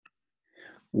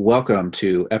Welcome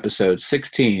to episode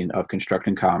 16 of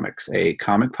Constructing Comics, a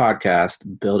comic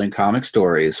podcast building comic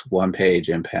stories one page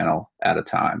and panel at a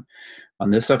time. On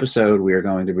this episode, we are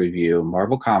going to review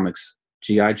Marvel Comics'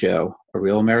 G.I. Joe, A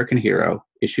Real American Hero,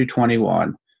 issue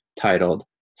 21, titled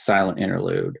Silent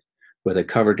Interlude, with a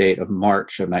cover date of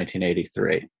March of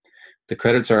 1983. The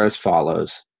credits are as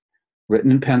follows.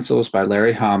 Written in pencils by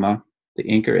Larry Hama. The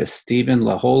inker is Stephen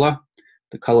LaHolla.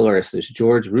 The colorist is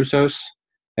George Roussos.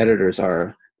 Editors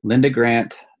are Linda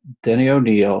Grant, Denny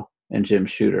O'Neil, and Jim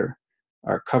Shooter.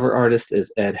 Our cover artist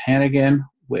is Ed Hannigan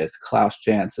with Klaus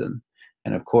Janson.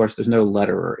 And of course, there's no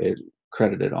letterer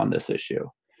credited on this issue.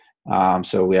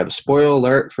 So we have a spoiler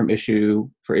alert for issue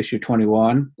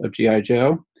 21 of G.I.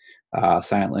 Joe,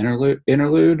 Silent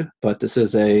Interlude, but this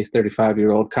is a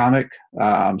 35-year-old comic.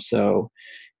 So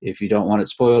if you don't want it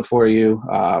spoiled for you,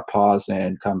 pause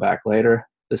and come back later.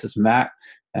 This is Matt,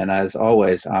 and as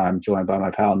always, I'm joined by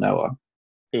my pal Noah.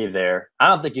 Hey there. I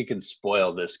don't think you can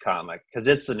spoil this comic because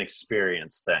it's an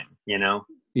experience thing, you know?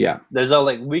 Yeah. There's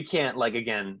we can't,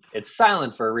 again, it's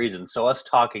silent for a reason. So us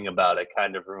talking about it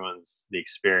kind of ruins the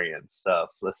experience. So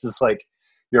if this is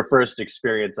your first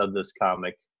experience of this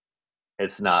comic,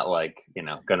 it's not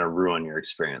going to ruin your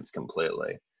experience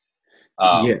completely.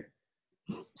 Yeah.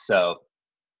 So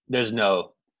there's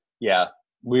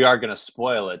we are going to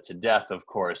spoil it to death, of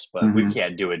course, but we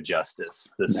can't do it justice.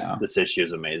 This issue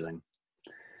is amazing.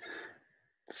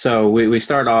 So we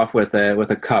start off with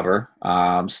a cover,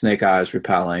 Snake Eyes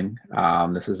repelling.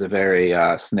 This is a very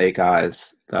Snake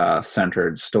Eyes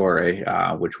centered story,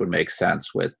 which would make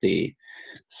sense with the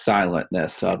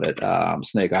silentness of it.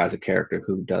 Snake Eyes, a character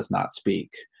who does not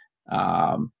speak.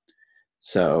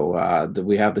 So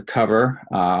we have the cover.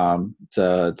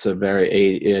 It's a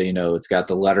very, it's got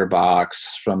the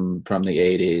letterbox from the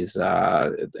 80s,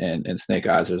 and Snake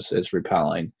Eyes is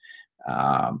repelling.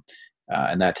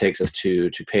 And that takes us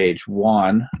to page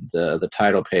 1, the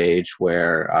title page,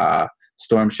 where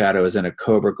Storm Shadow is in a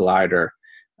Cobra glider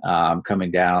coming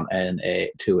down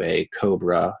to a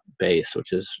Cobra base,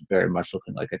 which is very much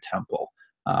looking like a temple.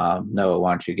 Noah,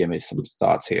 why don't you give me some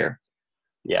thoughts here?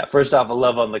 Yeah, first off, I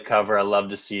love on the cover. I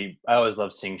always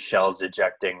love seeing shells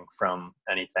ejecting from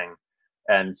anything.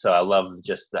 And so I love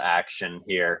just the action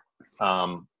here.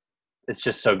 It's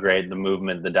just so great. The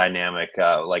movement, the dynamic,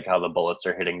 like how the bullets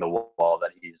are hitting the wall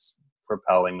that he's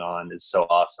propelling on is so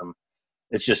awesome.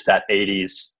 It's just that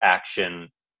 80s action,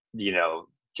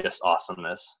 just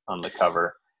awesomeness on the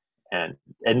cover. And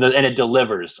it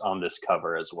delivers on this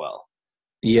cover as well.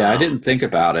 Yeah, I didn't think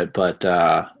about it, but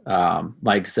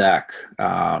like Zach,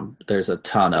 there's a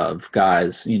ton of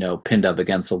guys, pinned up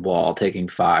against a wall, taking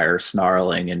fire,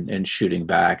 snarling and shooting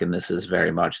back. And this is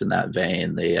very much in that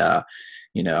vein. The,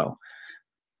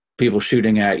 people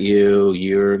shooting at you,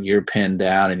 you're pinned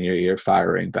down and you're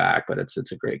firing back, but it's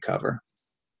a great cover.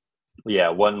 Yeah,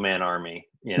 one man army,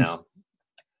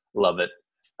 love it.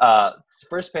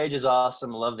 First page is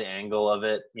awesome. Love the angle of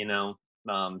it.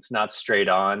 It's not straight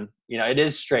on. It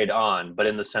is straight on, but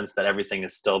in the sense that everything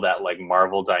is still that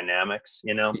Marvel dynamics.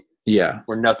 Yeah,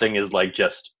 where nothing is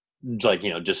just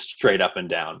straight up and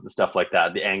down and stuff like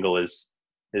that. The angle is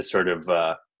sort of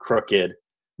crooked.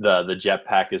 The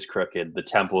jetpack is crooked. The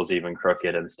temple is even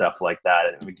crooked and stuff like that.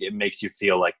 It makes you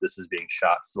feel like this is being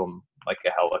shot from a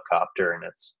helicopter and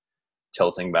it's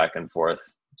tilting back and forth.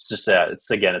 It's just that it's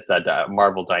that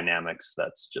Marvel dynamics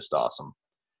that's just awesome.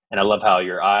 And I love how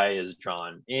your eye is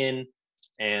drawn in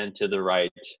and to the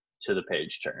right to the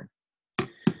page turn.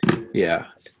 Yeah.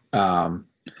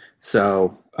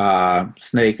 Storm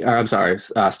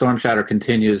Shadow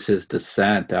continues his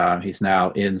descent. He's now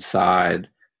inside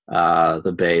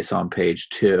the base on page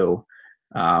 2.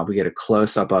 We get a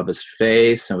close-up of his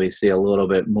face, and we see a little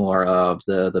bit more of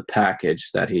the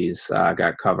package that he's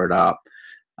got covered up.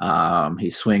 He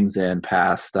swings in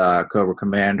past Cobra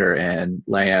Commander and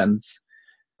lands.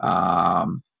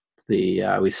 We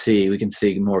can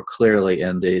see more clearly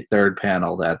in the third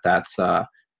panel that's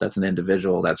an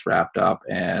individual that's wrapped up,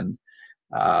 and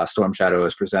Storm Shadow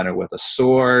is presented with a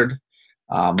sword.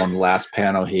 On the last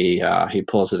panel, he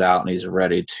pulls it out and he's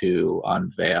ready to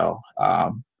unveil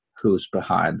who's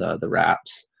behind the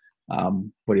wraps.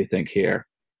 What do you think here?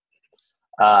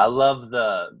 I love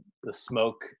the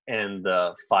smoke and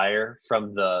the fire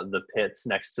from the pits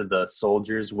next to the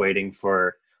soldiers waiting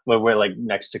for. We're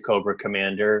next to Cobra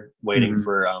Commander waiting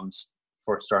for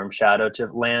Storm Shadow to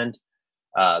land.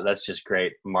 That's just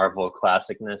great Marvel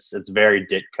classicness. It's very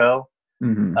Ditko.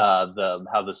 How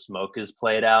the smoke is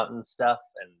played out and stuff,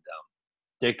 and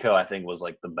Ditko I think was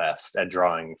the best at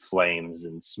drawing flames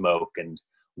and smoke and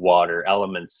water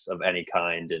elements of any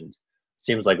kind, and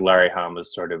seems like Larry Hama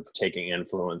is sort of taking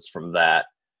influence from that.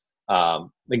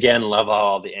 Again, love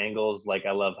all the angles. Like,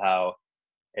 I love how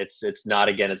it's not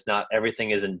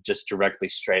everything isn't just directly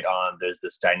straight on. There's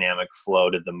this dynamic flow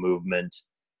to the movement,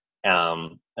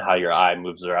 how your eye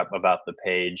moves up about the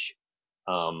page.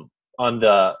 On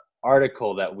the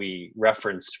article that we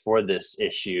referenced for this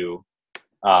issue,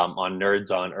 on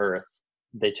Nerds on Earth,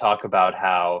 they talk about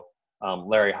how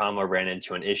Larry Hama ran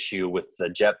into an issue with the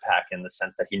jetpack in the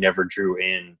sense that he never drew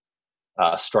in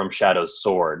Storm Shadow's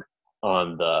sword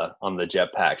on the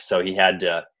jetpack, so he had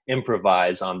to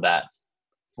improvise on that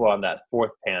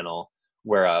fourth panel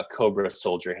where a Cobra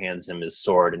soldier hands him his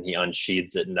sword and he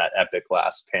unsheathes it in that epic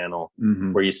last panel,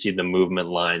 where you see the movement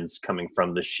lines coming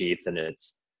from the sheath and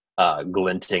it's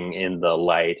glinting in the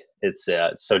light. It's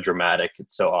so dramatic.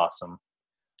 It's so awesome.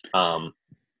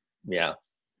 Yeah.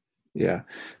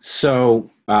 So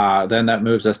then that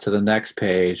moves us to the next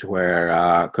page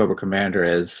where Cobra Commander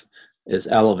is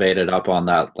elevated up on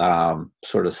that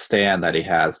sort of stand that he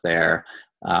has there.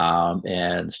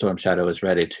 And Storm Shadow is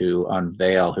ready to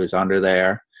unveil who's under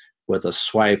there. With a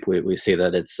swipe, we see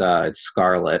that it's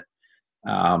Scarlet.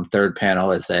 Third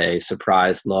panel is a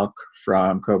surprised look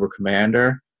from Cobra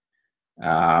Commander,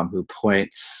 who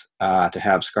points to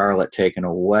have Scarlet taken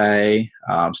away.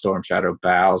 Storm Shadow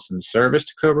bows in service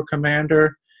to Cobra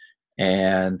Commander,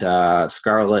 and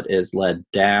Scarlet is led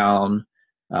down.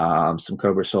 Some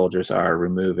Cobra soldiers are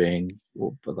removing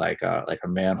like a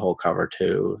manhole cover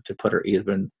to put her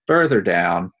even further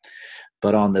down.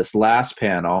 But on this last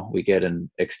panel, we get an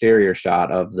exterior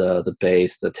shot of the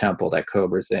base, the temple that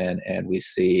Cobra's in, and we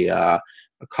see a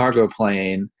cargo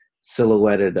plane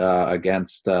silhouetted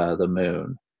against the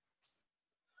moon.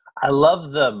 I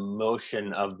love the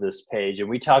motion of this page, and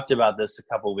we talked about this a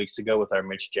couple of weeks ago with our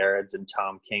Mitch Gerrits and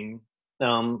Tom King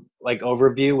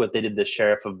overview. What they did, the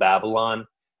Sheriff of Babylon.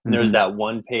 And there's that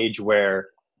one page where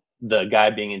the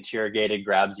guy being interrogated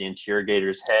grabs the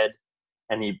interrogator's head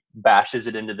and he bashes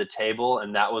it into the table,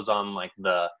 and that was on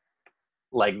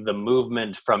the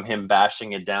movement from him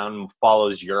bashing it down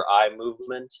follows your eye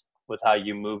movement with how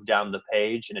you move down the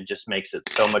page, and it just makes it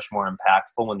so much more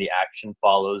impactful when the action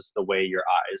follows the way your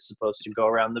eye is supposed to go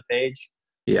around the page.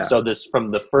 Yeah. So this, from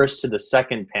the first to the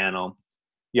second panel,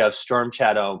 you have Storm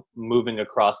Shadow moving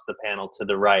across the panel to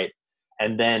the right.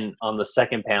 And then on the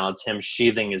second panel, it's him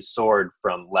sheathing his sword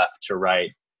from left to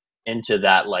right into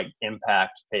that like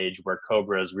impact page where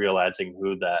Cobra is realizing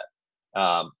who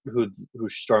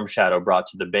Storm Shadow brought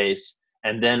to the base.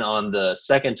 And then on the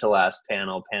second to last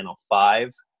panel, panel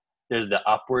 5, there's the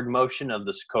upward motion of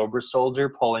this Cobra soldier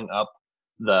pulling up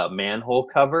the manhole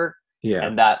cover. Yeah.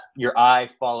 And that your eye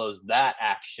follows that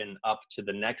action up to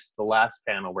the last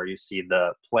panel where you see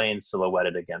the plane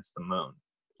silhouetted against the moon.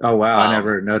 Oh, wow. I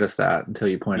never noticed that until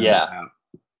you pointed that out.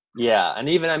 Yeah. And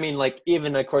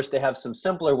even, of course, they have some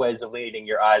simpler ways of leading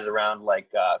your eyes around, like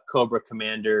Cobra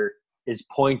Commander is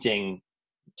pointing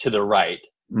to the right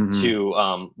to,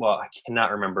 I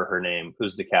cannot remember her name.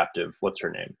 Who's the captive? What's her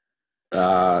name?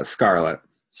 Scarlet.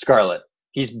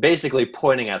 He's basically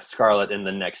pointing at Scarlet in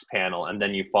the next panel, and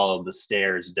then you follow the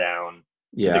stairs down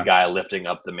to the guy lifting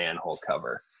up the manhole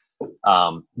cover.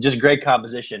 Just great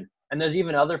composition. And there's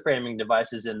even other framing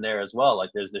devices in there as well. Like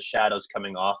there's the shadows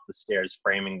coming off the stairs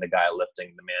framing the guy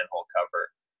lifting the manhole cover.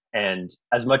 And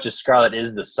as much as Scarlet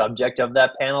is the subject of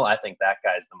that panel, I think that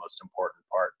guy is the most important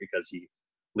part because he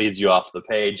leads you off the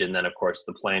page. And then, of course,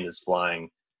 the plane is flying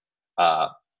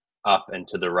up and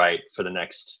to the right for the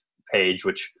next page,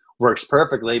 which works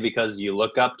perfectly because you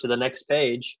look up to the next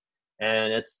page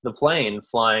and it's the plane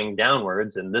flying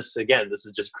downwards. And this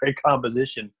is just great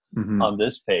composition on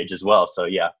this page as well. So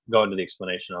yeah, go into the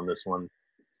explanation on this one.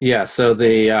 Yeah, so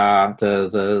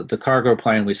the cargo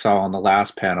plane we saw on the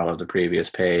last panel of the previous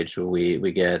page,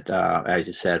 we get, as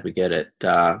you said, we get it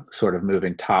sort of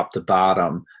moving top to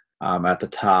bottom. At the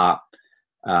top,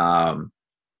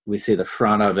 we see the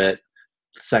front of it.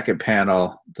 Second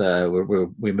panel,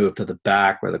 we move to the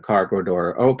back where the cargo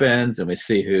door opens, and we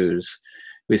see who's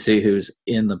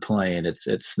in the plane. It's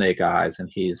Snake Eyes, and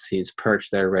he's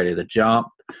perched there ready to jump.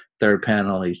 Third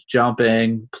panel, he's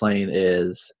jumping. Plane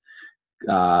is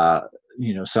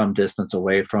some distance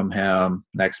away from him.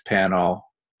 Next panel,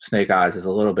 Snake Eyes is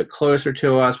a little bit closer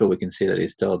to us, but we can see that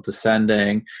he's still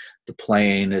descending. The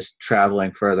plane is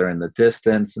traveling further in the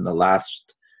distance. In the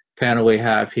last panel we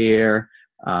have here,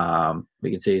 we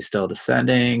can see he's still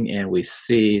descending, and we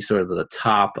see sort of the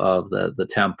top of the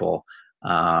temple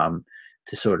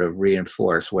to sort of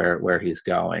reinforce where he's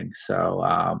going. So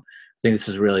I think this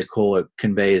is really cool. It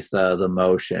conveys the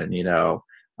motion.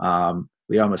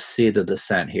 we almost see the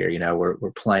descent here. You know,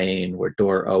 we're playing, we're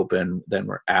door open, then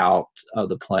we're out of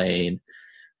the plane,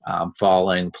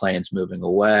 falling, plane's moving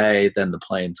away, then the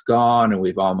plane's gone, and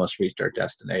we've almost reached our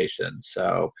destination.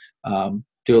 So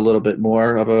do a little bit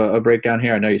more of a breakdown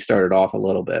here. I know you started off a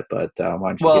little bit, but why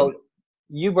don't you give Well, it?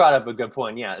 you brought up a good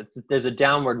point. Yeah, there's a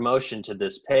downward motion to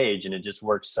this page, and it just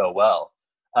works so well.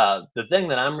 The thing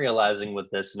that I'm realizing with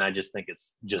this, and I just think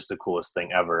it's just the coolest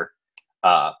thing ever.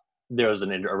 There was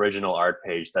an original art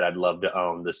page that I'd love to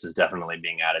own. This is definitely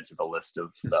being added to the list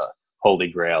of the holy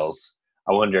grails.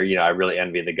 I wonder, I really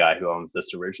envy the guy who owns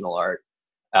this original art.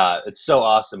 It's so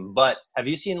awesome. But have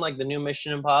you seen like the new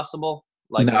Mission Impossible,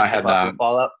 like No, I Mission have Impossible not.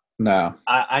 Fallout? No.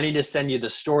 I need to send you the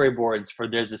storyboards for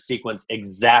there's a sequence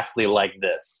exactly like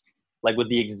this, like with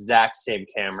the exact same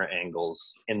camera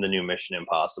angles in the new Mission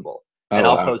Impossible. And Oh,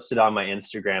 I'll wow. post it on my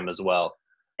Instagram as well.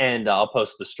 And I'll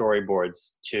post the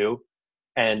storyboards too.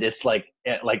 And it's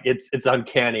it's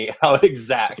uncanny how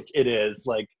exact it is.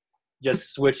 Like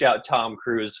just switch out Tom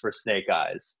Cruise for Snake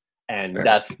Eyes. And Very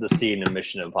that's the scene in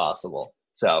Mission Impossible.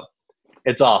 So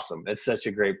it's awesome. It's such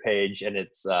a great page. And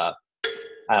it's, I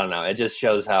don't know. It just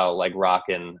shows how like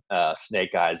rockin'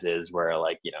 Snake Eyes is, where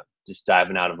like just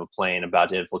diving out of a plane, about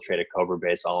to infiltrate a Cobra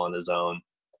base all on his own.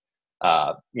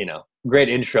 Great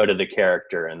intro to the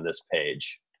character in this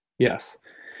page. Yes.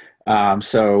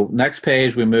 So next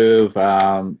page we move.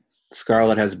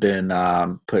 Scarlet has been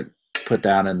put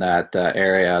down in that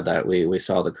area that we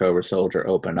saw the Cobra soldier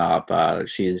open up.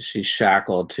 She's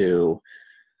shackled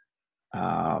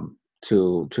um,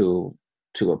 to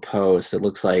a post. It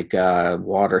looks like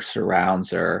water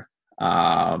surrounds her.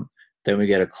 Then we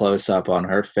get a close up on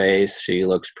her face. She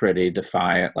looks pretty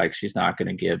defiant, like she's not going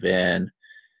to give in.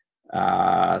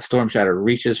 Storm Shadow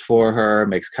reaches for her,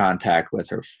 makes contact with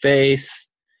her face.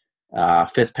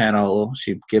 Fifth panel,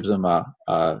 she gives him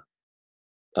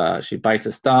she bites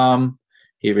his thumb.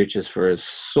 He reaches for his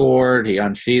sword. He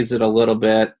unsheathes it a little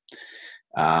bit.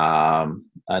 And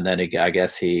then I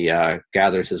guess he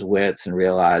gathers his wits and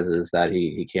realizes that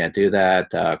he can't do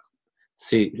that.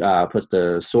 Puts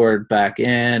the sword back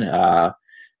in,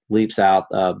 leaps out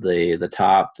of the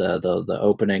top, the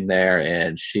opening there,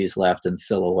 and she's left in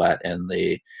silhouette in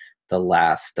the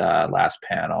last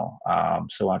panel.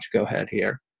 So why don't you go ahead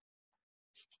here?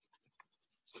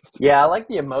 Yeah, I like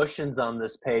the emotions on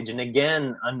this page. And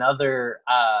again, another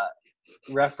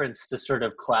reference to sort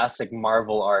of classic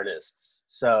Marvel artists.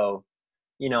 So,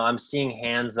 I'm seeing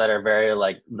hands that are very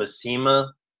like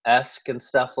Buscema-esque and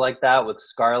stuff like that with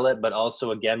Scarlet, but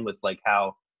also again with like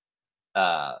how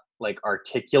like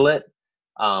articulate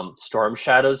Storm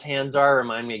Shadow's hands are.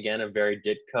 Remind me again of very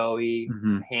Ditko-y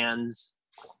hands.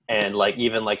 And like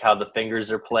even like how the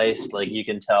fingers are placed, like you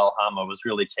can tell Hama was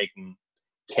really taking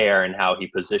care in how he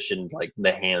positioned like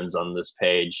the hands on this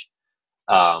page.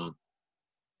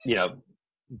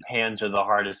 Hands are the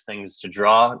hardest things to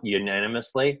draw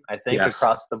unanimously, I think, Yes.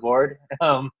 across the board.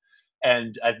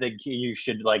 And I think you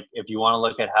should, like, if you want to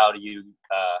look at how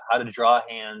to draw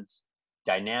hands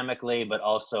dynamically, but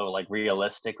also like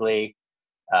realistically,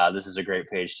 this is a great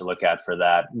page to look at for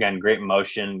that. Again, great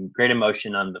emotion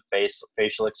on the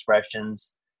facial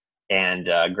expressions, and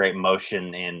great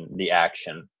motion in the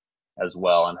action as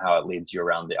well, and how it leads you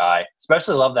around the eye.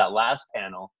 Especially love that last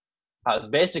panel. It's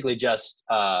basically just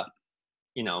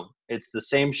it's the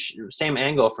same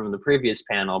angle from the previous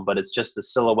panel, but it's just a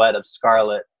silhouette of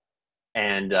Scarlet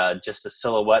and just a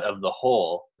silhouette of the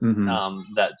hole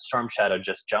that Storm Shadow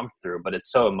just jumped through. But it's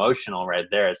so emotional right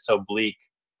there. It's so bleak,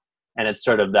 and it's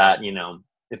sort of that,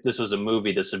 if this was a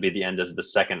movie, this would be the end of the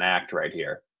second act right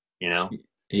here. Yeah.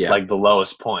 Like the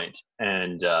lowest point.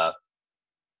 And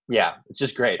yeah, it's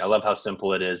just great. I love how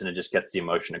simple it is, and it just gets the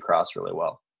emotion across really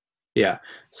well. Yeah.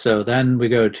 So then we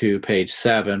go to page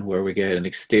 7, where we get an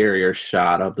exterior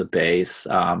shot of the base.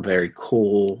 Very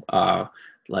cool,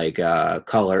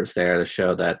 colors there to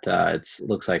show that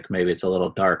looks like maybe it's a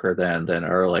little darker than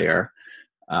earlier.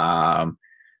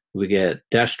 We get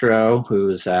Destro,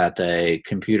 who's at a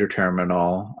computer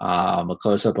terminal. A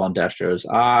close up on Destro's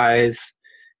eyes,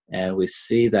 and we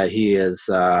see that he is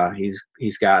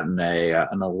he's gotten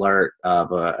an alert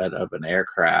of an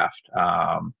aircraft.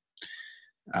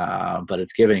 But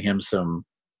it's giving him some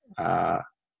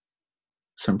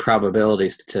probability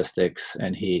statistics,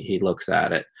 and he looks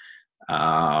at it.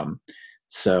 Why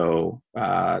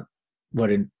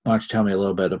don't you tell me a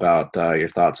little bit about your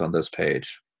thoughts on this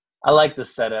page? I like the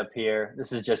setup here.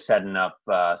 This is just setting up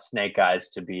Snake Eyes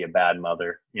to be a bad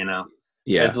mother.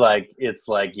 Yeah. It's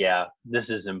like, yeah, this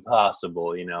is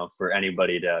impossible, for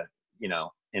anybody to,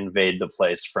 invade the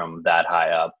place from that high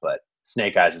up, but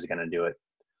Snake Eyes is going to do it.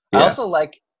 Yeah. I also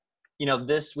like,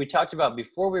 this we talked about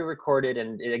before we recorded,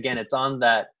 and again, it's on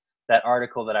that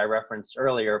article that I referenced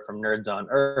earlier from Nerds on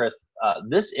Earth.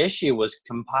 This issue was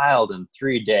compiled in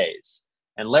 3 days,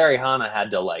 and Larry Hannah had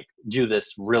to do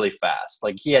this really fast.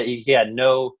 He had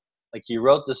no, he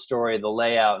wrote the story, the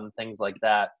layout, and things like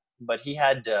that, but he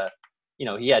had to,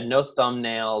 he had no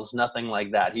thumbnails, nothing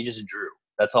like that. He just drew.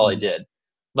 That's all he did.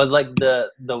 But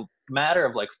the matter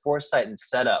of foresight and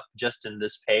setup just in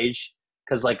this page,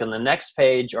 because in the next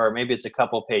page, or maybe it's a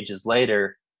couple pages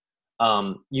later,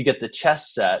 you get the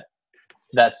chess set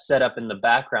that's set up in the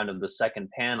background of the second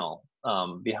panel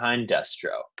behind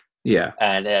Destro. Yeah.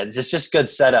 And it's just good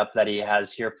setup that he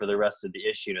has here for the rest of the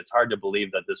issue. And it's hard to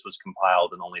believe that this was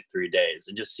compiled in only 3 days.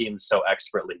 It just seems so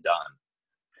expertly done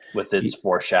with its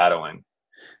foreshadowing.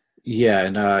 Yeah,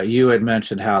 and you had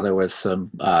mentioned how there was some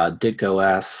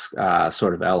Ditko-esque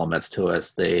sort of elements to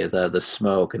us, the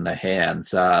smoke and the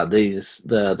hands.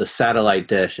 The satellite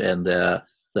dish and the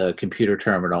computer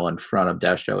terminal in front of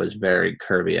Destro is very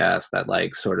Kirby-esque, that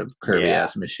sort of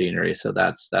Kirby-esque machinery. So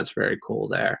that's very cool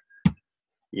there.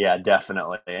 Yeah,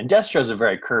 definitely. And Destro's a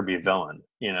very Kirby villain,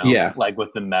 Yeah. with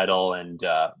the metal and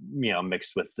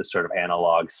mixed with the sort of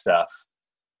analog stuff.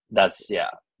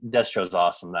 Destro's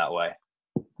awesome that way.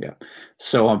 Yeah.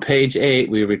 So on page 8,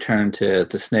 we return to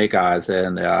Snake Eyes,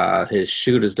 and his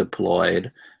chute is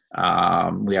deployed.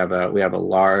 We have a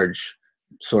large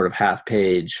sort of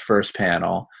half-page first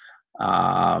panel,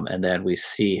 and then we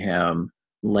see him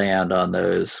land on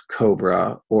those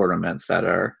Cobra ornaments that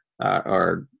are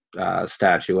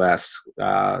statuesque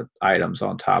items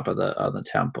on top of the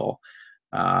temple,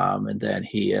 and then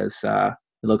he is. It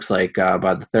looks like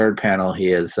by the third panel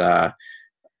he is.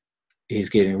 He's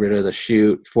getting rid of the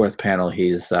chute. Fourth panel,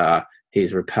 he's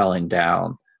rappelling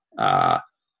down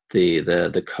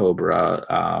the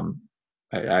Cobra.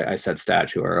 I said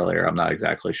statue earlier. I'm not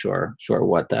exactly sure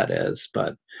what that is,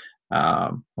 but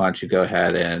why don't you go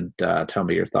ahead and tell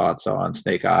me your thoughts on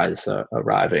Snake Eyes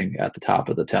arriving at the top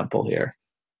of the temple here?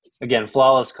 Again,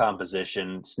 flawless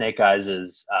composition. Snake Eyes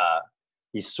is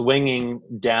he's swinging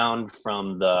down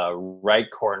from the right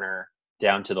corner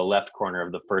down to the left corner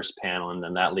of the first panel, and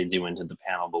then that leads you into the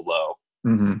panel below.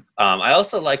 Mm-hmm. I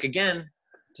also again,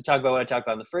 to talk about what I talked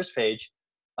about on the first page,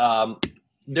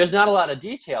 there's not a lot of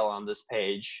detail on this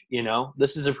page.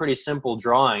 This is a pretty simple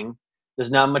drawing. There's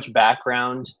not much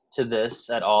background to this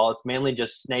at all. It's mainly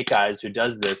just Snake Eyes who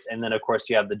does this, and then of course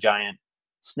you have the giant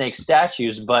snake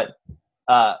statues. But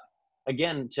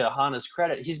again, to Hana's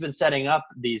credit, he's been setting up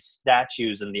these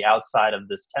statues in the outside of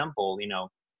this temple.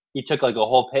 He took a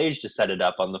whole page to set it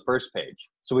up on the first page.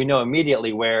 So we know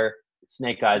immediately where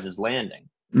Snake Eyes is landing.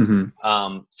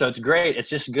 Mm-hmm. So it's great. It's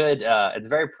just good. It's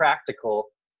very practical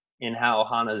in how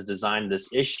Hana's designed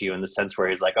this issue, in the sense where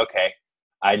he's okay,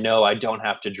 I know I don't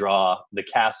have to draw the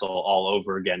castle all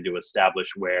over again to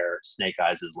establish where Snake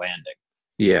Eyes is landing.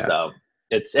 Yeah. So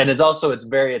it's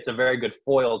a very good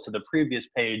foil to the previous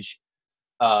page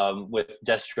with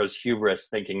Destro's hubris,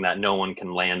 thinking that no one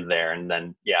can land there. And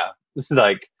then, this is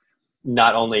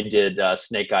not only did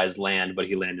Snake Eyes land, but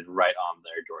he landed right on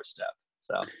their doorstep.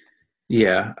 So,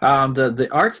 yeah, the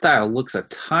art style looks a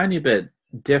tiny bit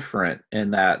different in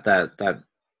that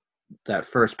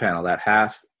first panel, that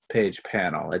half-page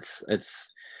panel. It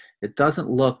doesn't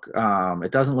look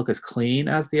as clean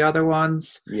as the other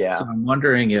ones. Yeah. So I'm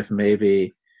wondering if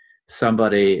maybe the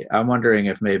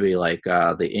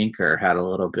inker had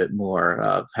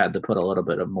to put a little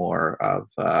bit more of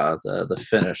the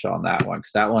finish on that one,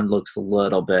 because that one looks a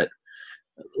little bit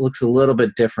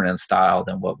different in style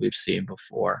than what we've seen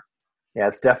before. Yeah,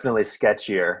 it's definitely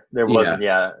sketchier. There wasn't.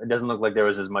 It doesn't look like there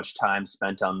was as much time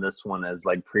spent on this one as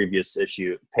previous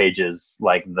issue pages,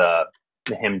 the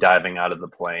him diving out of the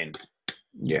plane.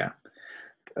 Yeah.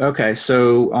 Okay,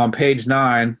 so on page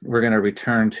 9, we're going to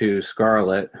return to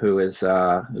Scarlet, who's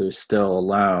still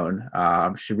alone.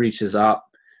 She reaches up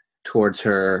towards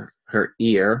her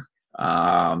ear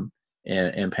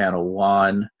in panel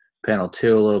 1. Panel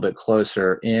 2, a little bit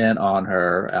closer in on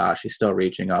her. She's still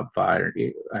reaching up by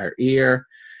her ear.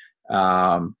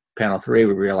 Panel 3,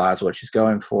 we realize what she's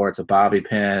going for. It's a bobby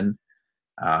pin.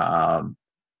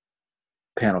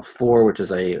 Panel 4, which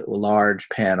is a large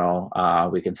panel,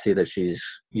 we can see that she's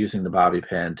using the bobby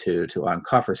pin to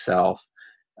uncuff herself.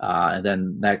 And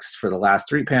then next, for the last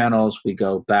 3 panels, we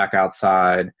go back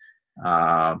outside.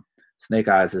 Snake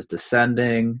Eyes is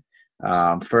descending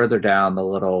further down the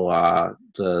little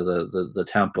the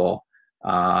temple,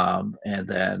 and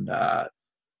then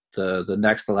the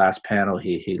next to last panel,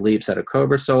 he leaps at a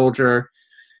Cobra soldier.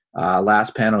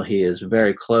 Last panel, he is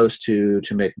very close to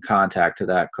making contact to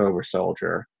that Cobra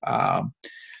soldier.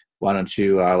 why don't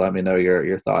you let me know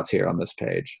your thoughts here on this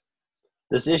page?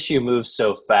 This issue moves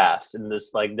so fast, and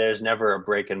this like there's never a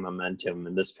break in momentum,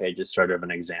 and this page is sort of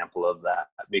an example of that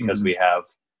because Mhm. we have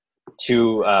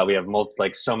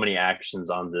like so many actions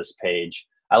on this page.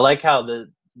 I like how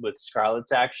with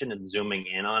Scarlet's action, it's zooming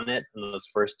in on it in those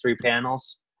first three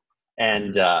panels,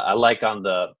 and I like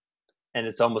and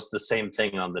it's almost the same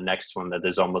thing on the next one, that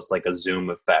there's almost like a zoom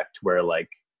effect where like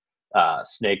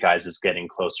Snake Eyes is getting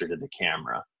closer to the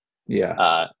camera.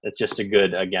 Yeah. It's just a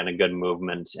good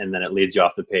movement, and then it leads you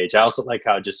off the page. I also like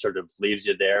how it just sort of leaves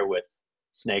you there with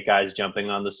Snake Eyes jumping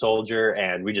on the soldier,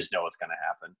 and we just know what's going to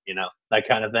happen, that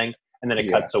kind of thing. And then it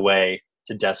Yeah. cuts away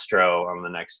to Destro on the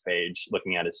next page,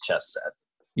 looking at his chess set.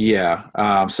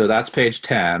 Yeah. So that's page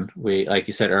 10. We, like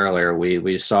you said earlier,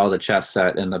 we saw the chess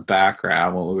set in the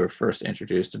background when we were first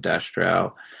introduced to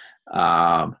Destro.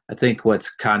 I think what's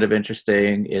kind of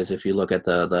interesting is if you look at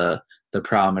the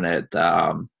prominent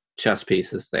chess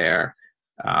pieces there.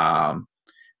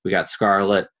 We got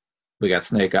Scarlet, we got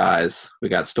Snake Eyes, we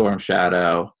got Storm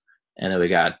Shadow, and then we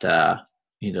got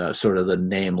sort of the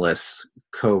nameless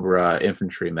Cobra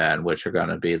infantrymen, which are going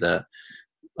to be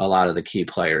a lot of the key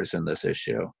players in this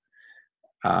issue.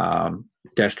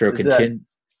 Destro continues.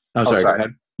 Oh, sorry. Go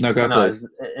ahead. No, go please.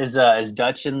 Is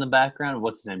Dutch in the background?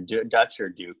 What's his name? Dutch or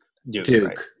Duke? Duke.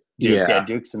 Right? Duke. Yeah,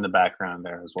 Duke's in the background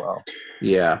there as well.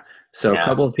 Yeah. So a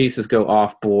couple of pieces go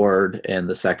off board in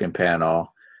the second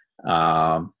panel.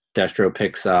 Destro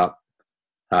picks up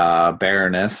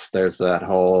Baroness. There's that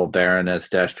whole Baroness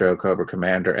Destro Cobra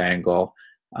Commander angle.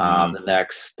 The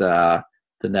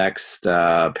next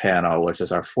panel, which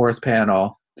is our fourth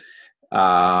panel,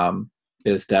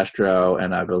 is Destro,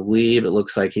 and I believe it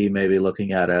looks like he may be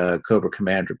looking at a Cobra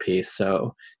Commander piece.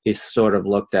 So he's sort of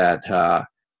looked at the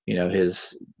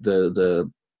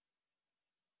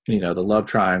love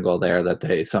triangle there that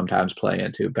they sometimes play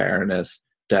into: Baroness,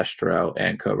 Destro,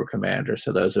 and Cobra Commander.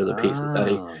 So those are the pieces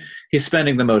that he's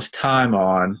spending the most time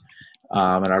on.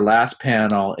 And our last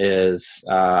panel is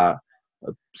a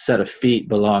set of feet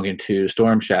belonging to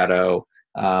Storm Shadow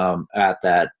at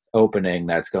that opening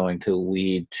that's going to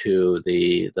lead to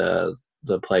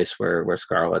the place where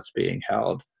Scarlet's being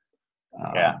held.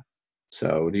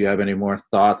 So do you have any more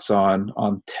thoughts on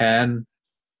 10?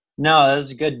 No, that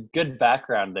was a good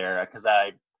background there, because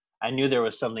I knew there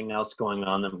was something else going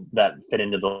on that fit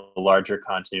into the larger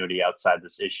continuity outside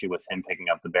this issue with him picking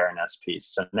up the Baroness piece.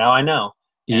 So now I know.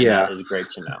 And that is great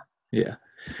to know. Yeah.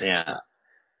 Yeah.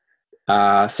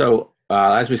 So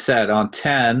as we said, on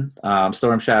 10,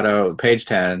 Storm Shadow, page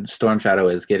 10, Storm Shadow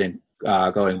is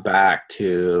going back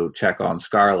to check on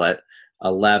Scarlet.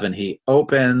 11, he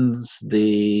opens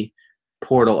the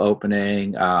portal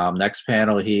opening. Next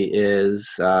panel, he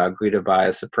is greeted by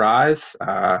a surprise.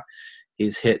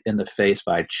 He's hit in the face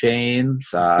by chains.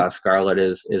 Scarlet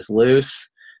is loose.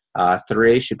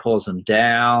 3, she pulls him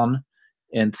down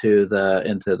into the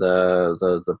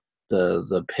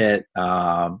pit.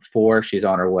 4, she's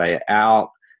on her way out,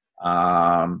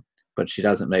 but she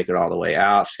doesn't make it all the way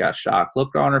out. She's got a shocked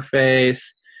look on her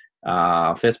face.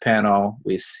 5th panel,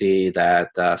 we see that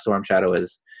Storm Shadow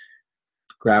has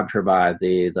grabbed her by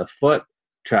the foot,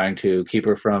 trying to keep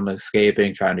her from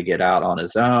escaping, trying to get out on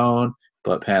his own.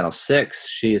 But panel 6,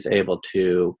 she is able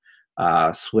to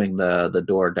swing the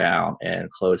door down and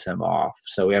close him off.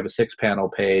 So we have a 6-panel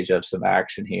page of some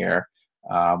action here.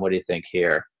 What do you think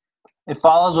here? It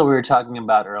follows what we were talking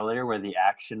about earlier, where the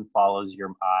action follows your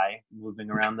eye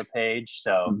moving around the page.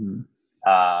 So,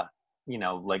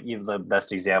 like even the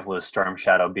best example is Storm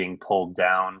Shadow being pulled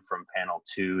down from panel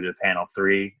 2 to panel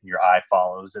 3. Your eye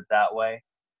follows it that way.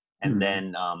 And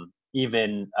then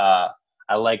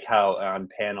I like how on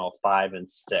panel 5 and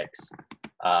 6,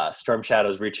 Storm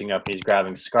Shadow's reaching up, he's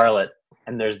grabbing Scarlet,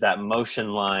 and there's that motion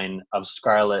line of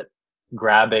Scarlet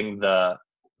grabbing the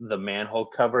manhole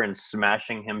cover and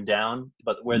smashing him down.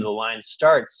 But where the line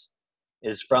starts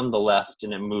is from the left,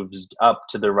 and it moves up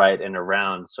to the right and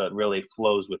around, so it really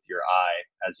flows with your eye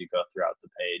as you go throughout the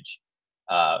page.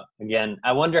 Again,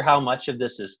 I wonder how much of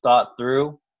this is thought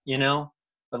through,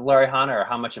 with Larry Hannah, or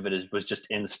how much of it was just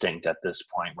instinct at this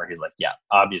point, where he's like, yeah,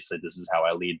 obviously this is how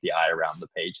I lead the eye around the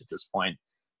page at this point.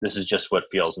 This is just what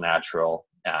feels natural.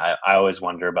 I always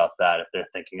wonder about that, if they're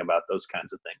thinking about those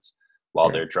kinds of things while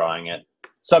they're drawing it.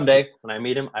 Someday, when I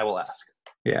meet him, I will ask.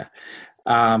 Yeah.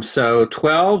 So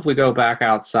 12, we go back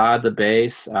outside the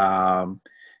base.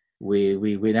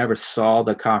 We never saw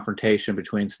the confrontation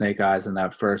between Snake Eyes and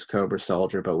that first Cobra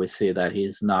soldier, but we see that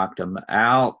he's knocked him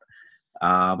out.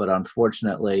 But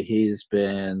unfortunately, he's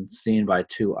been seen by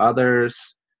 2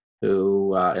 others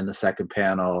who, in the second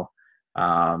panel,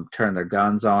 turn their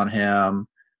guns on him.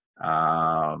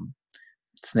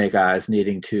 Snake Eyes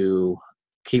needing to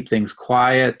keep things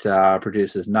quiet,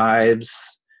 produces knives,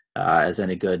 as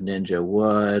any good ninja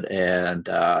would, and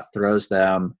throws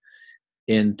them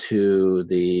into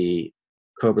the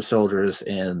Cobra soldiers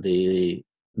in the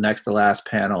next to last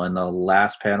panel. In the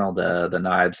last panel, the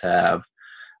knives have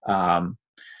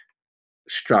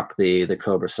struck the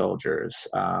Cobra soldiers.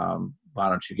 Why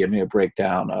don't you give me a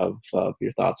breakdown of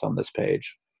your thoughts on this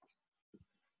page?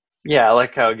 Yeah, I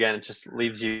like how, again, it just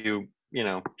leaves you,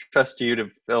 trust you to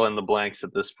fill in the blanks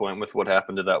at this point with what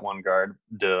happened to that one guard.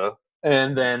 Duh.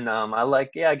 And then I like,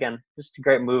 yeah, again, just a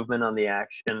great movement on the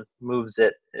action.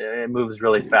 It moves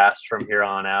really fast from here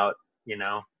on out, you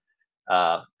know.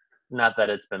 Not that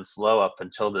it's been slow up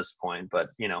until this point, but,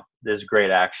 there's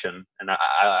great action. And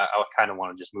I kind of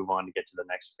want to just move on to get to the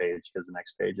next page, because the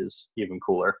next page is even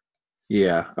cooler.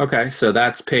 Yeah. Okay. So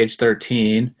that's page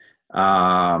 13.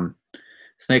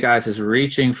 Snake Eyes is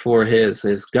reaching for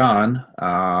his gun,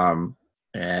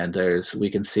 and we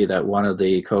can see that one of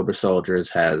the Cobra soldiers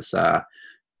has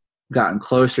gotten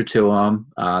closer to him.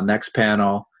 Next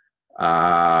panel,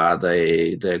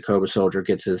 the Cobra soldier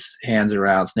gets his hands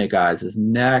around Snake Eyes'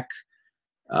 neck.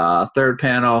 Third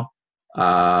panel,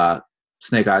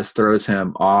 Snake Eyes throws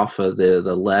him off of the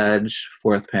ledge.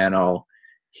 Fourth panel,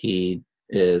 he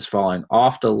is falling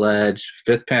off the ledge.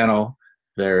 Fifth panel,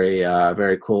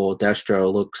 very cool.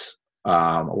 Destro looks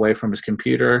away from his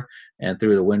computer and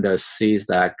through the window sees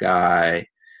that guy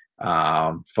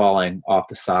falling off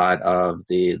the side of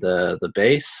the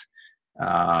base.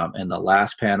 In the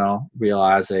last panel,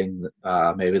 realizing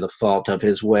maybe the fault of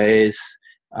his ways,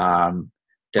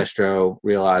 Destro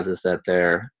realizes that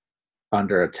they're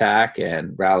under attack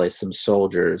and rallies some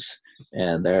soldiers,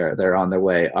 and they're on their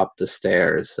way up the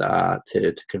stairs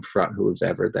to confront who's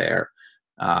ever there.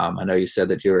 I know you said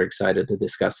that you were excited to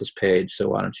discuss this page, so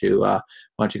why don't you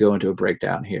go into a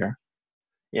breakdown here?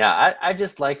 Yeah, I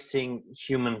just like seeing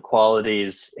human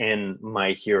qualities in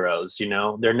my heroes.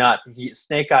 They're not.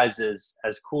 Snake Eyes is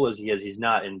as cool as he is. He's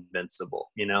not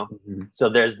invincible. Mm-hmm. So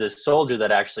there's this soldier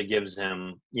that actually gives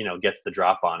him, gets the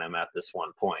drop on him at this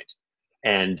one point,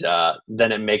 and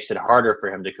then it makes it harder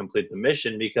for him to complete the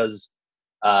mission because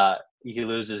he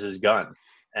loses his gun.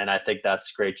 And I think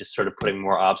that's great. Just sort of putting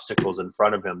more obstacles in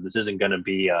front of him. This isn't going to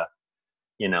be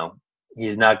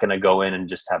he's not going to go in and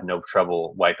just have no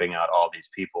trouble wiping out all these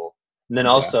people. And then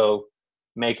also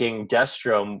making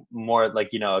Destro more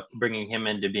like, bringing him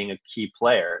into being a key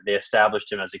player. They established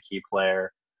him as a key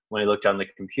player when he looked on the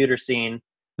computer scene.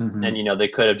 Mm-hmm. And, they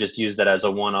could have just used that as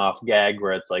a one-off gag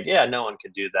where it's like, yeah, no one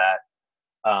could do that.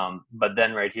 But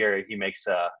then right here, he makes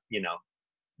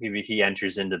he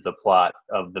enters into the plot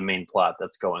of the main plot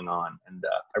that's going on. And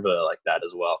I really like that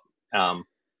as well.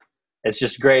 It's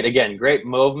just great. Again, great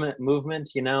movement,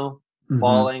 Mm-hmm.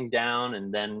 falling down,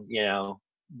 and then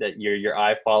that your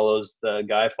eye follows the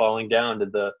guy falling down to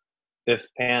the fifth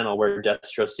panel where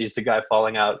Destro sees the guy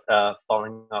falling off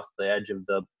the edge of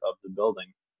the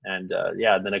building, and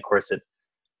then of course it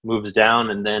moves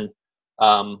down, and then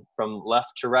from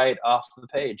left to right off the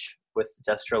page with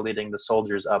Destro leading the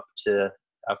soldiers up to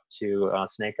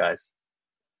Snake Eyes.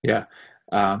 Yeah.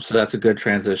 So that's a good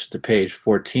transition to page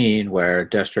 14, where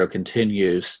Destro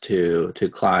continues to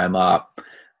climb up.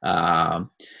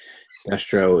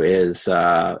 Destro is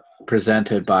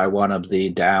presented by one of the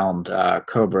downed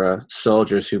Cobra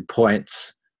soldiers who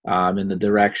points in the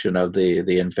direction of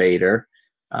the invader.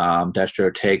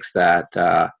 Destro takes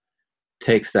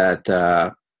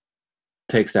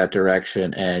that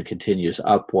direction and continues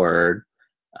upward.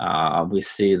 We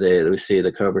see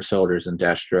the Cobra soldiers and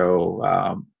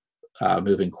Destro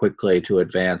moving quickly to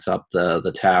advance up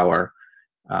the tower.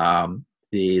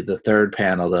 The third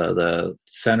panel, the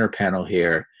center panel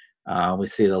here, we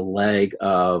see the leg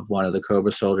of one of the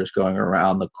Cobra soldiers going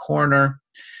around the corner,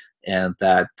 and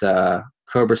that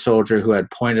Cobra soldier who had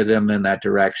pointed him in that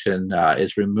direction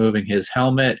is removing his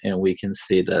helmet, and we can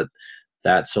see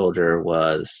that soldier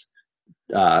was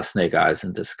Snake Eyes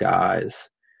in disguise.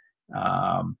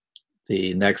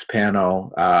 The next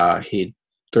panel, he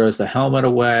throws the helmet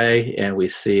away, and we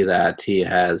see that he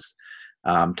has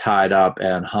tied up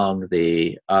and hung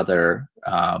the other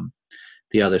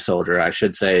soldier. I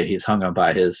should say he's hung him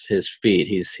by his feet.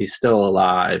 He's still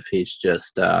alive. He's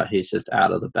just out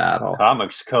of the battle.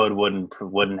 Comics code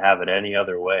wouldn't have it any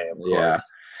other way, of course.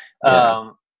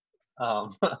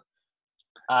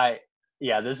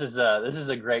 This is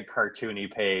a great cartoony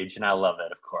page, and I love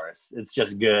it. Of course, it's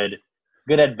just good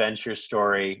adventure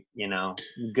story.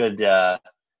 Good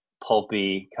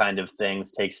pulpy kind of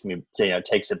things. Takes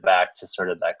it back to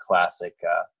sort of that classic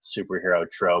superhero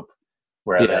trope.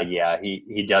 where Yeah.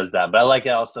 he does that. But I like it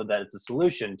also that it's a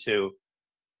solution to,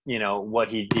 what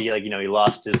he did. Like, he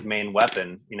lost his main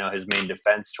weapon, his main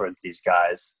defense towards these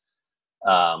guys.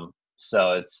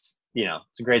 So it's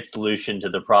a great solution to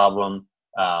the problem.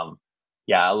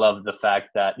 Yeah, I love the fact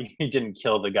that he didn't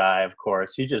kill the guy, of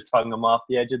course. He just hung him off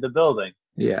the edge of the building.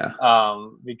 Yeah.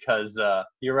 Because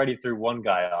he already threw one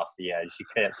guy off the edge. You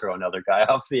can't throw another guy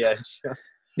off the edge.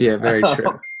 Yeah, very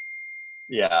true.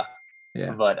 Yeah.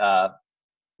 Yeah. But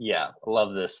yeah,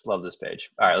 love this page.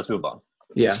 All right, let's move on.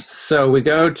 Yeah. So we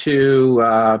go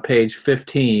to page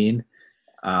 15.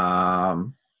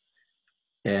 And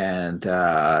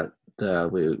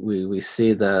we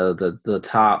see the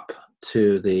top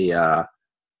to the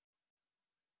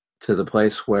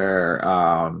place where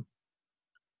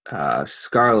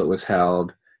Scarlet was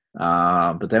held,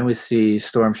 but then we see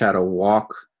Storm Shadow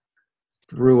walk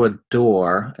through a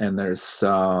door, and there's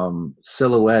some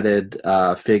silhouetted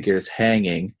figures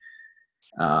hanging.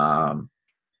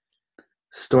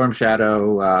 Storm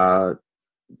Shadow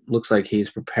looks like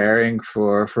he's preparing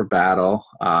for battle,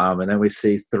 and then we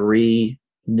see 3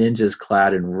 ninjas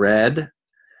clad in red.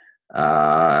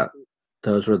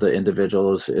 Those were the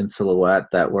individuals in silhouette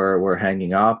that were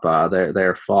hanging up.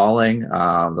 They're falling.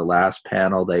 The last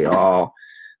panel, they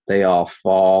all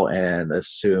fall and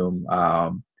assume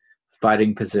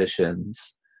fighting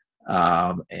positions.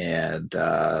 And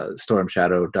Storm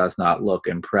Shadow does not look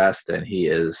impressed, and he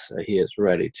is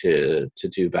ready to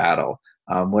do battle.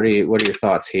 What are your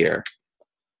thoughts here?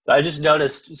 So I just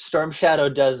noticed Storm Shadow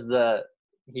does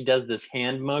this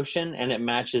hand motion, and it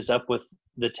matches up with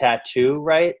the tattoo,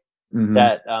 right? Mm-hmm.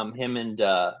 That him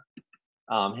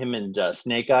and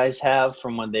Snake Eyes have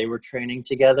from when they were training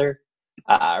together.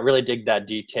 I really dig that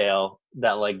detail,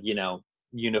 that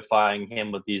unifying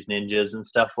him with these ninjas and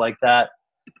stuff like that.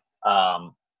 I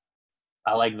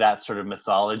like that sort of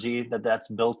mythology that's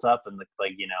built up, and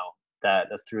that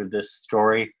through this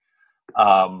story.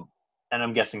 And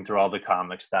I'm guessing through all the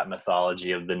comics, that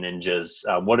mythology of the ninjas.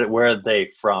 Where are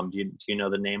they from? Do you know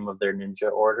the name of their ninja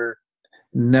order?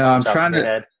 No,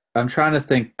 I'm trying to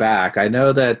think back. I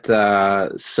know that.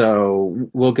 So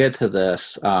we'll get to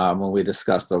this when we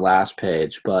discuss the last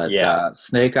page. But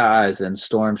Snake Eyes and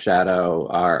Storm Shadow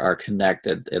are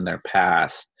connected in their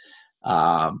past,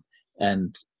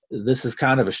 and this is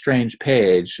kind of a strange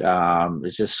page.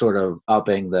 It's just sort of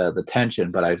upping the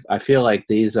tension. But I feel like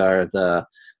these are the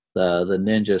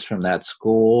ninjas from that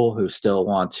school who still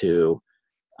want to,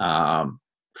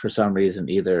 for some reason,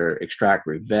 either extract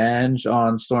revenge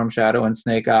on Storm Shadow and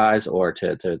Snake Eyes, or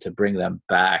to bring them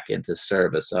back into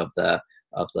service of the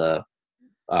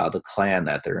clan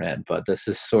that they're in. But this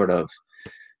is sort of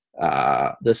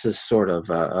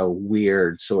a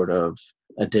weird sort of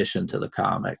addition to the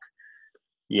comic.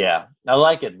 Yeah, I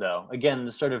like it though. Again,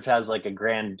 this sort of has like it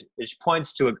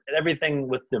points to everything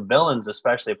with the villains,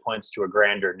 especially points to a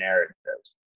grander narrative.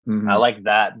 Mm-hmm. I like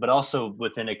that, but also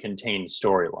within a contained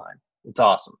storyline. It's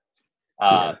awesome.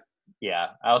 Yeah.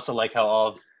 I also like how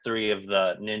all 3 of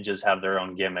the ninjas have their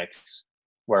own gimmicks,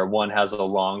 where one has a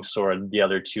long sword, the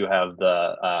other 2 have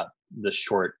the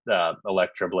short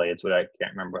Electro blades, what I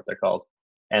can't remember what they're called,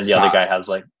 and the other guy has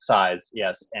like size,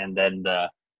 yes, and then the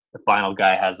final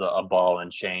guy has a ball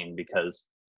and chain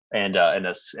and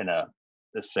a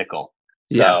sickle.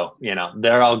 So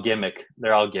they're all gimmick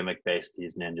based,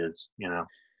 these ninjas.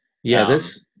 Yeah,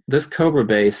 this Cobra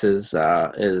base is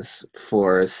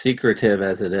for as secretive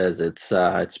as it is.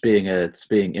 It's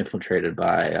being infiltrated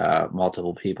by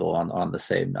multiple people on the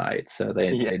same night. So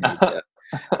they need to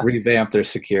revamp their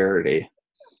security.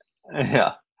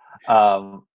 Yeah.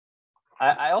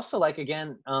 I also like,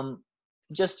 again,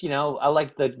 just I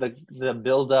like the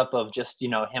build up of just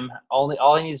him.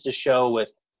 All he needs to show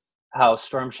with how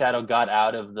Storm Shadow got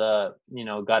out of the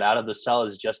cell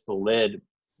is just the lid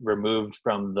removed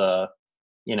from the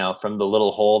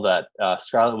little hole that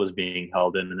Scarlet was being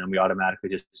held in, and then we automatically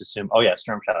just assume, oh yeah,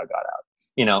 Storm Shadow got out.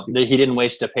 He didn't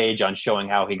waste a page on showing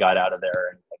how he got out of there or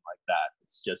anything like that.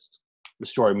 It's just the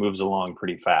story moves along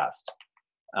pretty fast,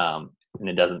 and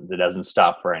it doesn't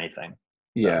stop for anything.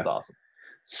 So that's awesome.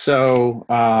 So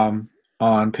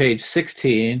on page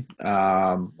 16,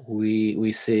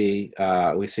 we see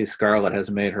Scarlet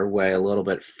has made her way a little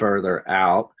bit further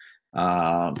out,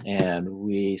 and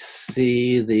we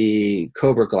see the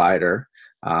Cobra glider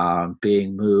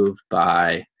being moved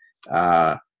by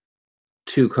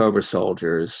 2 Cobra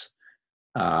soldiers.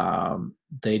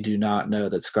 They do not know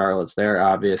that Scarlet's there.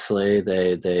 Obviously,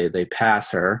 they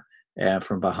pass her, and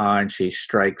from behind she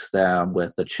strikes them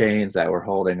with the chains that were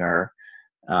holding her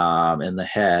in the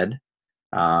head.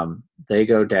 They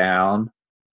go down.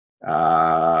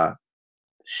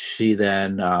 she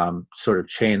then sort of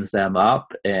chains them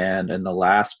up, and in the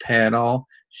last panel,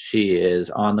 she is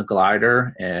on the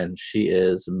glider and she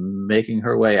is making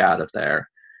her way out of there.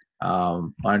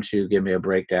 Why don't you give me a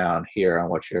breakdown here on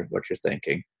what you're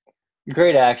thinking?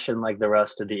 Great action, like the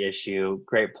rest of the issue.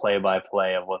 Great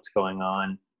play-by-play of what's going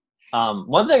on.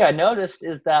 One thing I noticed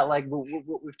is that, like,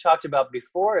 what we've talked about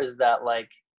before is that, like,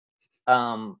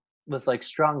 with like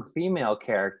strong female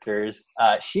characters,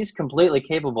 she's completely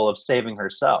capable of saving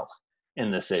herself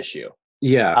in this issue.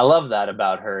 Yeah, I love that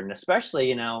about her, and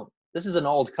especially, this is an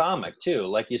old comic too.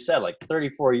 Like you said, like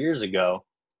 34 years ago,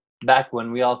 back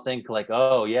when we all think like,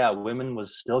 oh yeah, women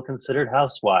was still considered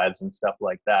housewives and stuff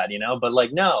like that, But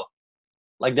like, no,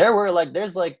 like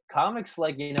there's like comics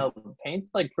like paints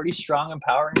like pretty strong,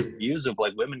 empowering views of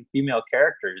like women, female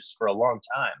characters for a long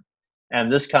time,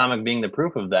 and this comic being the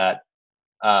proof of that.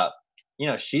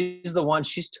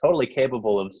 She's totally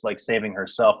capable of like saving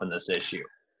herself in this issue.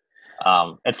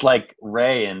 It's like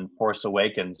Rey in Force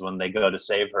Awakens when they go to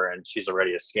save her and she's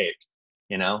already escaped.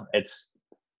 It's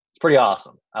pretty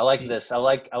awesome. I like this. I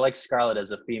like Scarlet as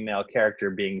a female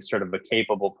character being sort of a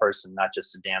capable person, not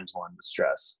just a damsel in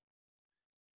distress.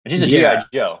 And she's a GI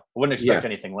Joe. I wouldn't expect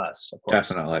anything less. Of course.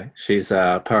 Definitely, she's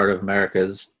part of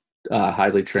America's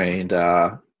highly trained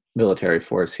military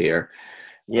force here.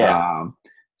 Yeah.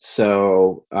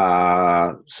 So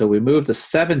we move to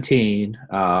 17.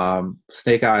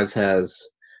 Snake Eyes has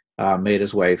made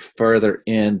his way further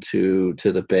into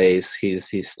the base. He's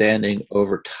standing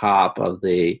over top of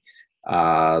the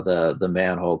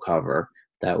manhole cover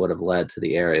that would have led to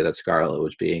the area that Scarlet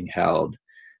was being held.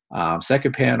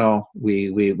 Second panel, we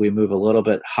move a little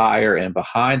bit higher and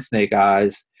behind Snake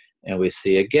Eyes, and we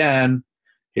see again.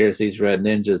 Here's these red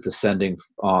ninjas descending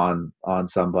on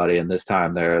somebody, and this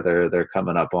time they're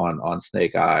coming up on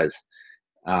Snake Eyes.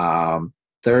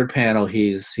 Third panel,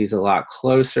 he's a lot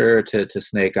closer to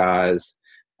Snake Eyes.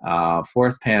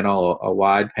 Fourth panel, a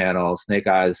wide panel, Snake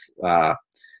Eyes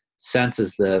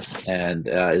senses this and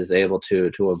is able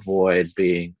to avoid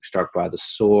being struck by the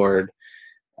sword.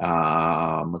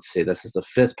 Let's see, this is the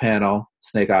fifth panel.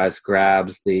 Snake Eyes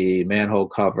grabs the manhole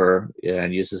cover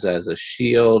and uses it as a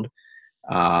shield.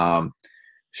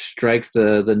 Strikes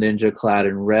the ninja clad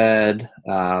in red.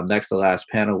 Next to the last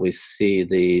panel, we see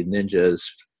the ninja's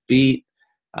feet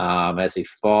as he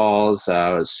falls,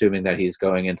 assuming that he's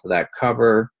going into that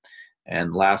cover.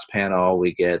 And last panel,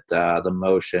 we get the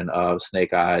motion of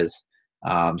Snake Eyes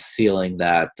sealing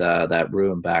that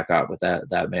room back up with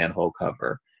that manhole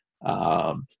cover.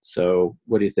 So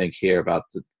what do you think here about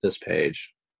this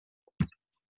page?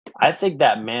 I think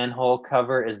that manhole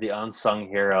cover is the unsung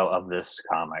hero of this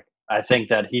comic. I think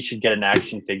that he should get an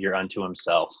action figure unto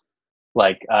himself.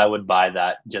 Like, I would buy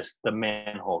that, just the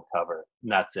manhole cover,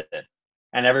 and that's it.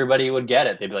 And everybody would get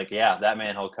it. They'd be like, yeah, that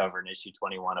manhole cover in issue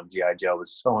 21 of G.I. Joe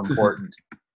was so important.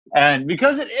 And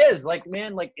because it is, like,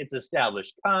 man, like, it's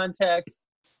established context.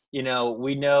 We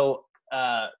know,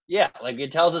 like,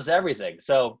 it tells us everything.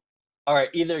 So, all right,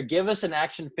 either give us an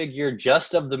action figure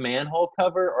just of the manhole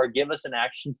cover or give us an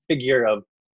action figure of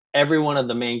every one of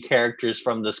the main characters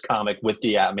from this comic with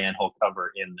the manhole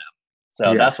cover in them.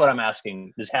 So That's what I'm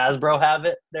asking. Does Hasbro have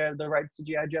it? The rights to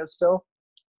G.I. Joe still?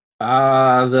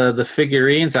 The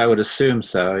figurines, I would assume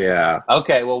so, yeah.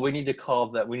 Okay, well, we need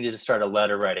to start a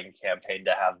letter writing campaign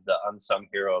to have the unsung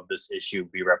hero of this issue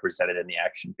be represented in the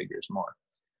action figures more.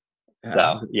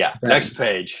 Next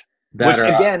page.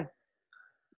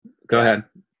 Go ahead.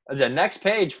 The next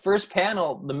page, first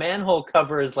panel, the manhole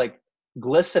cover is like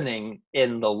glistening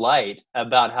in the light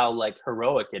about how like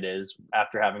heroic it is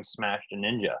after having smashed a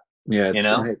ninja. Yeah,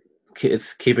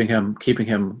 it's keeping him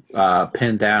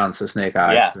pinned down so Snake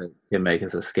Eyes can make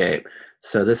his escape.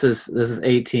 So this is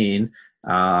 18.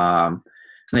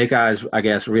 Snake Eyes, I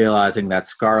guess, realizing that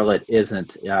Scarlet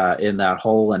isn't in that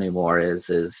hole anymore,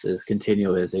 is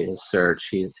continuing his search.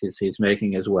 He's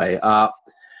making his way up.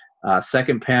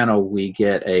 Second panel, we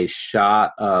get a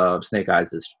shot of Snake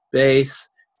Eyes' face.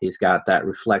 He's got that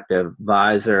reflective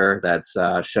visor that's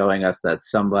showing us that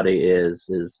somebody is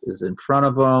in front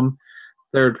of him.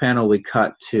 Third panel, we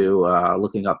cut to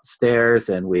looking up the stairs,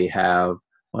 and we have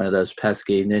one of those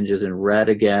pesky ninjas in red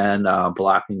again,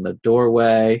 blocking the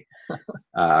doorway.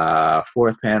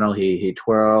 Fourth panel, he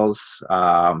twirls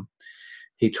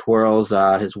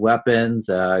his weapons,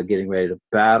 getting ready to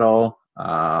battle.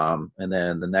 And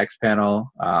then the next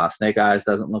panel, Snake Eyes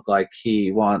doesn't look like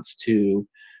he wants to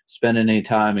spend any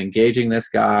time engaging this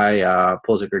guy,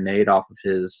 pulls a grenade off of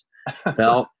his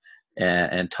belt,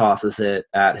 and tosses it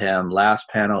at him. Last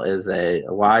panel is a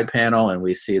wide panel, and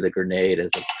we see the grenade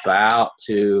is about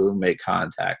to make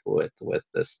contact with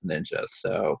this ninja.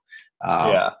 So,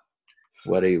 Yeah.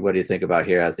 what do you think about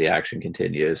here as the action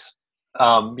continues?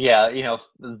 Yeah,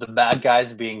 the bad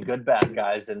guys being good bad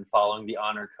guys and following the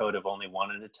honor code of only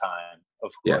one at a time,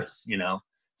 of Yeah. course,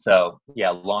 So, yeah,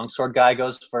 longsword guy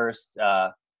goes first.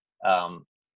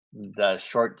 The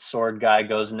short sword guy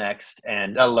goes next.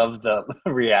 And I love the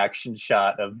reaction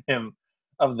shot of him,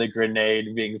 of the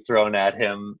grenade being thrown at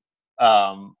him.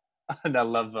 And I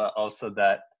love also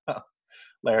that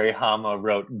Larry Hama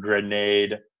wrote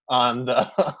grenade on the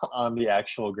on the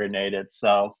actual grenade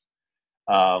itself.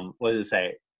 What does it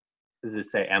say? Does it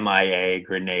say MIA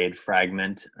grenade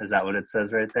fragment? Is that what it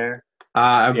says right there?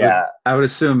 Yeah. I would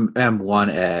assume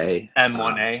M1A.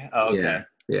 M1A. Oh, okay.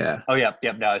 Yeah. Oh, yep.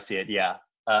 Now I see it. Yeah.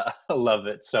 I love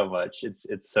it so much.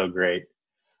 It's so great.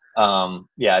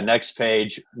 Yeah. Next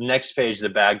page.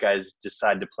 The bad guys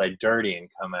decide to play dirty and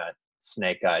come at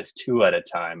Snake Eyes 2 at a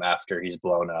time after he's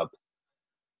blown up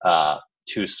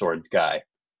Two Swords guy.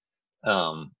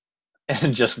 And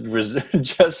just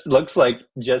looks like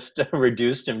just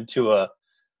reduced him to a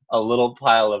little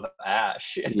pile of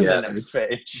ash in the next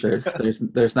page.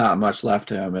 There's not much left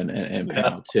to him in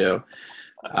panel 2.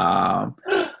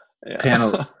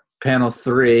 Panel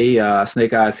 3,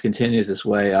 Snake Eyes continues his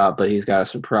way up, but he's got a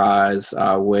surprise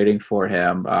waiting for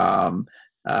him.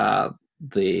 I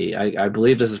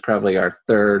believe this is probably our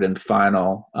third and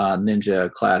final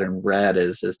ninja clad in red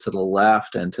is to the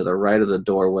left, and to the right of the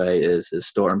doorway is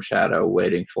Storm Shadow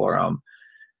waiting for him.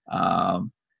 The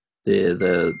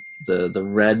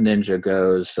red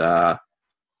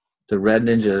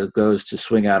ninja goes to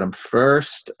swing at him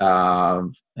first,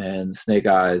 and Snake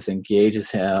Eyes engages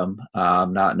him,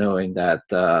 not knowing that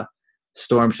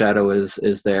Storm Shadow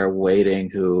is there waiting,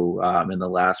 who in the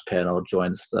last panel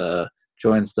joins the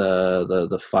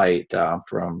fight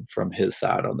from his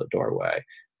side on the doorway.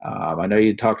 I know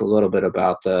you talked a little bit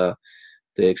about the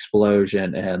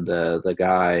explosion and the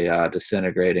guy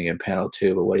disintegrating in panel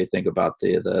 2, but what do you think about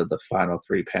the final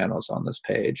 3 panels on this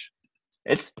page?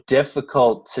 It's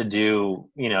difficult to do,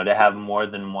 to have more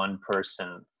than one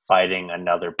person fighting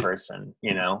another person,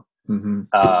 Mm-hmm.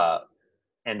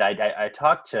 And I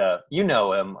talked to,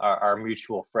 him, our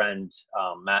mutual friend,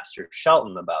 Master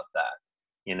Shelton, about that,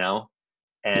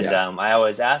 and I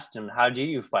always asked him, how do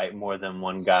you fight more than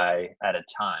one guy at a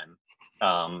time?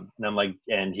 And I'm like,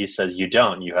 and he says, you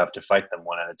don't, you have to fight them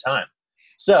one at a time.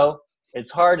 So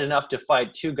it's hard enough to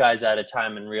fight 2 guys at a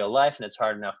time in real life, and it's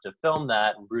hard enough to film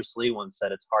that. And Bruce Lee once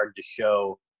said it's hard to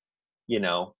show,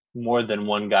 more than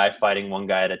one guy fighting one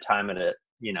guy at a time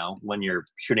when you're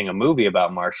shooting a movie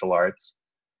about martial arts.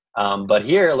 But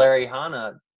here, Larry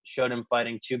Hama showed him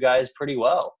fighting 2 guys pretty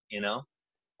well,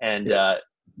 and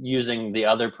using the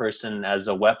other person as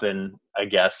a weapon, I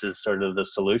guess, is sort of the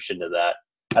solution to that,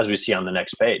 as we see on the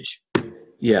next page.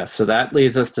 Yeah, so that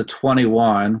leads us to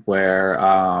 21, where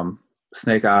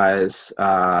Snake Eyes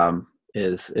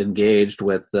is engaged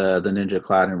with the ninja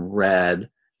clad in red.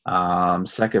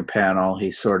 Second panel, he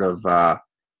sort of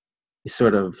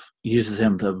uses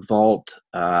him to vault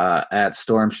at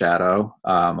Storm Shadow,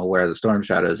 aware that Storm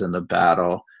Shadow is in the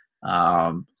battle.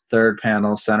 Third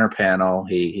panel, center panel,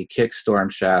 he kicks Storm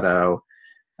Shadow.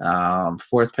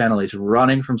 Fourth panel, he's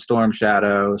running from Storm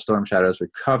Shadow. Storm Shadow's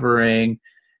recovering.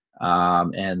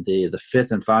 And the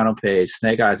fifth and final page,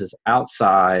 Snake Eyes is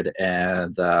outside,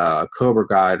 and a Cobra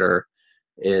Glider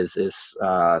is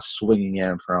swinging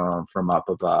in from up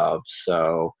above.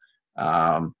 So,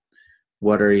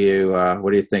 what are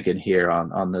you thinking here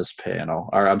on this panel?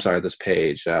 Or I'm sorry, this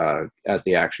page as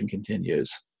the action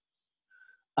continues?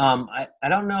 I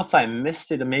don't know if I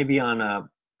missed it, maybe on a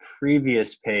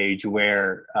previous page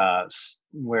where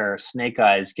Snake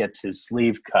Eyes gets his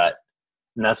sleeve cut,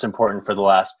 and that's important for the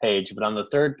last page. But on the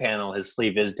third panel, his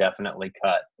sleeve is definitely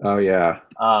cut. Oh yeah.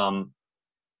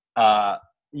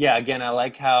 Yeah. Again, I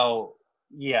like how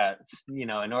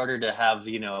in order to have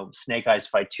Snake Eyes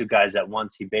fight 2 guys at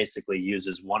once, he basically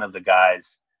uses one of the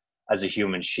guys as a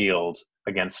human shield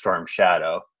against Storm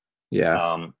Shadow.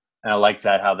 Yeah. And I like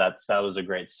that was a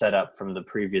great setup from the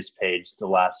previous page, the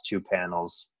last 2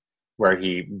 panels, where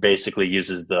he basically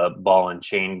uses the ball and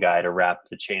chain guy to wrap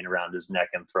the chain around his neck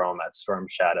and throw him at Storm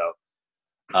Shadow.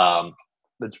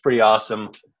 It's pretty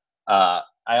awesome. I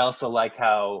also like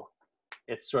how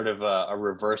it's sort of a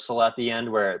reversal at the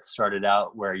end, where it started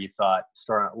out where you thought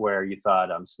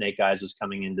Snake Eyes was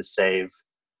coming in to save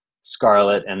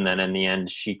Scarlet, and then in the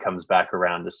end she comes back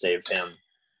around to save him,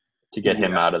 to get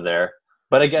him out of there.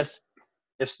 But I guess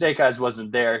if Snake Eyes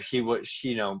wasn't there,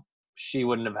 she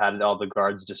wouldn't have had all the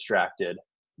guards distracted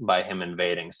by him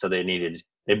invading. So they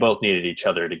both needed each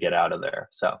other to get out of there.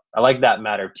 So I like that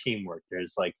matter of teamwork.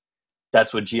 There's like,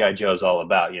 that's what GI Joe is all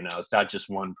about. It's not just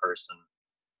one person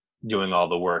doing all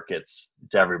the work. It's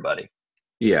everybody.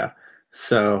 Yeah.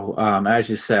 So as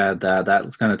you said,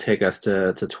 that's going to take us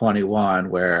to 21,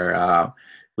 where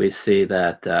we see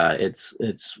that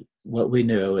it's what we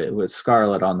knew. It was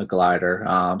Scarlet on the glider.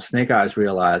 Snake Eyes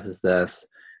realizes this.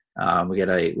 We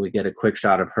get a quick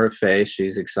shot of her face.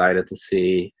 She's excited to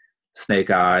see Snake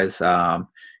Eyes.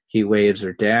 He waves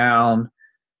her down.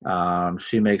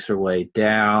 She makes her way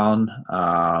down.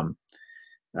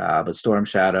 But Storm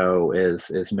Shadow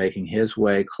is making his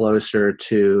way closer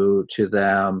to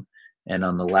them, and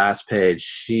on the last page,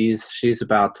 she's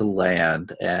about to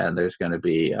land, and there's going to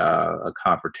be a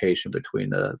confrontation between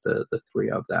the three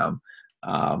of them.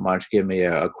 Why don't you give me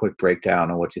a quick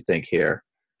breakdown on what you think here?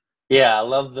 Yeah, I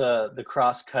love the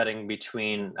cross cutting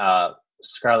between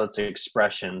Scarlet's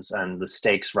expressions and the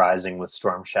stakes rising with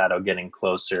Storm Shadow getting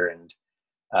closer and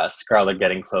Scarlet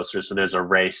getting closer. So there's a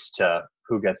race to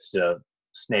who gets to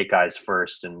Snake Eyes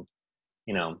first, and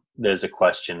there's a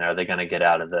question: are they going to get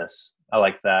out of this? I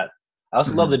like that. I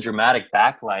also love the dramatic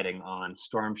backlighting on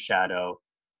Storm Shadow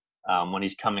when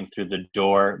he's coming through the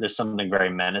door. There's something very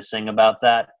menacing about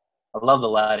that. I love the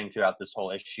lighting throughout this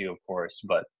whole issue, of course,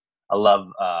 but I love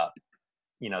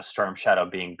Storm Shadow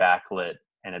being backlit,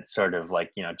 and it's sort of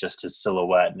like just his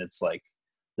silhouette, and it's like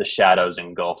the shadows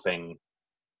engulfing.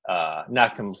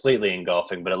 Not completely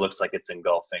engulfing, but it looks like it's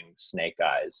engulfing Snake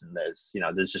Eyes, and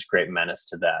there's just great menace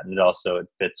to that, and it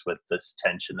fits with this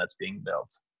tension that's being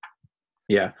built.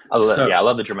 Yeah, I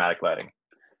love the dramatic lighting.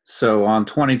 So on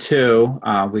 22,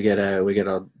 we get a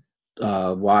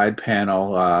wide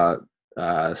panel.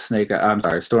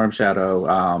 Storm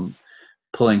Shadow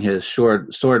pulling his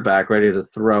sword back, ready to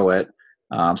throw it.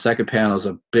 Second panel is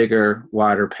a bigger,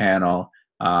 wider panel.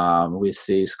 We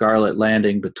see Scarlet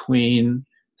landing between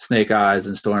Snake Eyes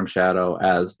and Storm Shadow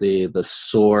as the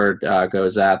sword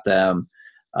goes at them.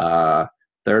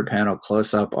 Third panel,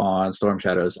 close up on Storm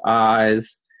Shadow's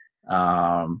eyes.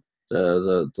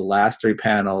 The last three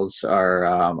panels are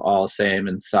all same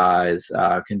in size,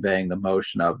 conveying the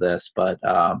motion of this. But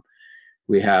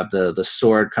we have the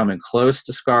sword coming close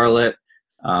to Scarlet.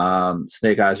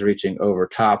 Snake Eyes reaching over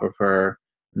top of her.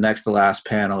 Next to last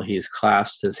panel, he's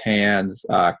clasped his hands,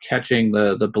 catching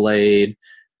the blade.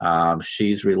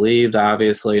 She's relieved,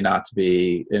 obviously, not to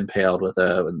be impaled with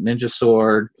a ninja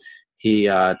sword. He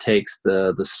takes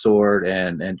the sword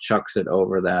and chucks it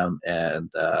over them,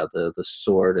 and the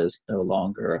sword is no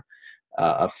longer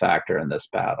a factor in this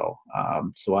battle.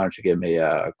 So why don't you give me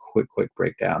a quick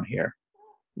breakdown here?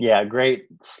 Yeah, great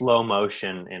slow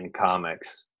motion in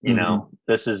comics.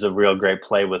 This is a real great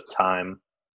play with time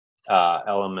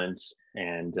element,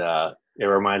 and it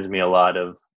reminds me a lot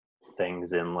of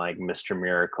things in like Mr.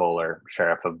 Miracle or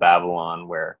Sheriff of Babylon,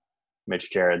 where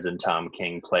Mitch Gerads and Tom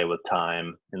King play with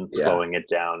time and slowing it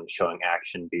down, showing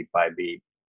action beat by beat,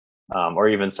 or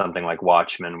even something like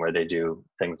Watchmen, where they do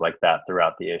things like that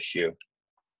throughout the issue.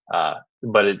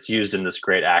 But it's used in this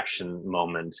great action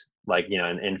moment, like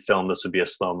in film this would be a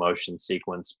slow motion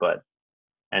sequence,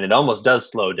 and it almost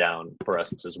does slow down for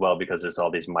us as well because there's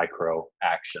all these micro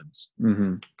actions.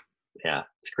 Yeah,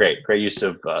 it's great use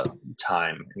of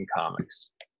time in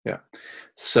comics. Yeah,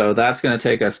 so that's going to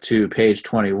take us to page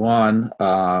 21,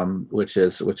 which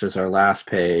is our last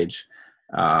page.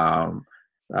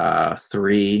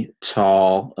 Three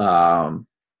tall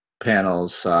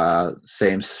panels,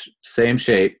 same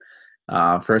shape.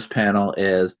 First panel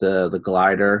is the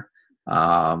glider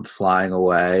flying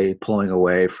away, pulling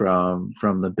away from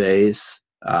the base.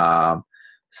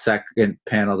 Second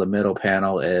panel, the middle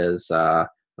panel, is a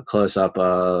close-up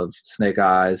of Snake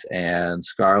Eyes and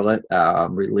Scarlet,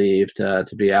 relieved to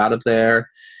be out of there.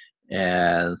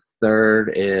 And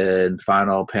third and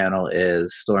final panel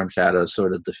is Storm Shadow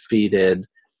sort of defeated,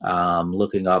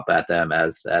 looking up at them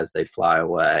as they fly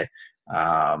away.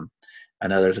 I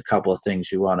know there's a couple of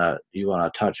things you wanna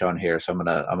touch on here, so I'm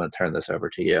gonna turn this over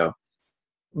to you.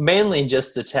 Mainly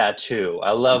just the tattoo.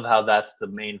 I love how that's the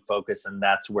main focus and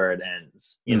that's where it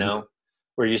ends,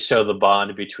 where you show the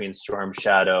bond between Storm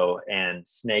Shadow and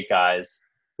Snake Eyes,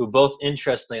 who both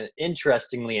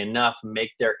interestingly enough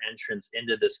make their entrance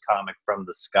into this comic from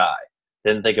the sky.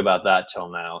 Didn't think about that till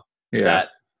now. Yeah. That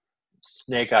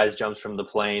Snake Eyes jumps from the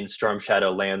plane, Storm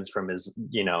Shadow lands from his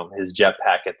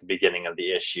jetpack at the beginning of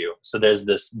the issue. So there's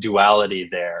this duality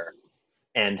there,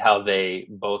 and how they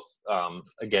both,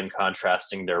 again,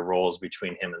 contrasting their roles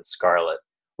between him and Scarlet.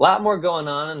 A lot more going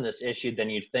on in this issue than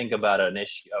you'd think about an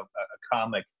issue of a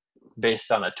comic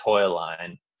based on a toy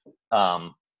line.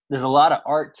 there's a lot of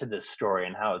art to this story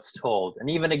and how it's told. And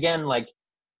even again, like,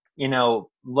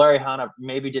 Larry Hannah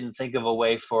maybe didn't think of a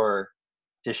way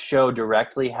to show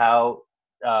directly how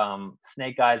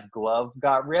Snake Eyes' glove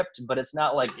got ripped, but it's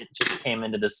not like it just came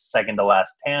into this second to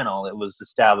last panel. It was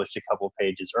established a couple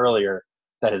pages earlier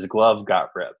that his glove got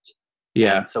ripped.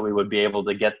 Yeah. And so we would be able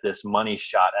to get this money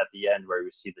shot at the end where we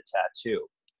see the tattoo.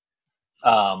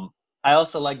 I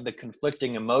also like the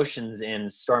conflicting emotions in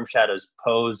Storm Shadow's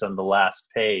pose on the last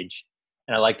page.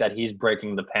 And I like that he's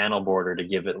breaking the panel border to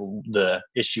give it the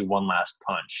issue one last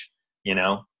punch,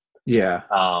 Yeah.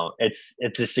 It's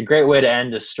just a great way to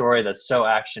end a story that's so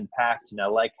action packed. And I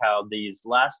like how these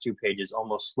last 2 pages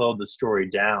almost slowed the story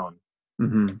down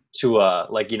to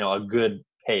a good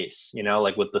pace,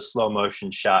 like with the slow motion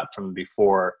shot from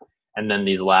before. And then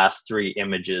these last 3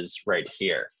 images right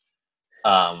here.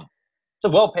 It's a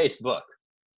well-paced book.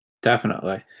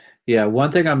 Definitely. Yeah,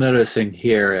 one thing I'm noticing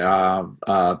here,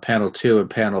 panel 2 and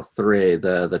panel 3,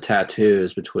 the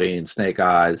tattoos between Snake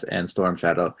Eyes and Storm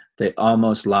Shadow, they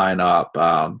almost line up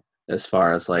as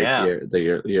far as like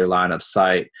your line of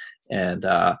sight. And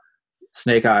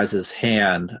Snake Eyes'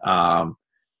 hand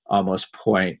almost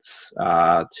points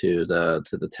to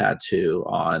the tattoo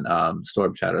on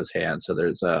Storm Shadow's hand. So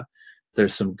there's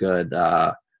some good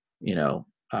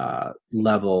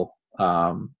level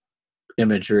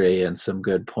imagery and some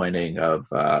good pointing of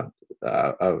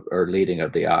or leading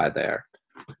of the eye there.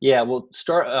 Yeah, well,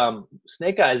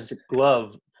 Snake Eyes'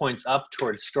 glove points up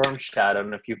towards Storm Shadow,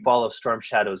 and if you follow Storm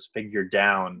Shadow's figure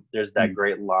down, there's that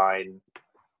great line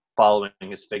following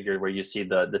his figure where you see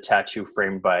the tattoo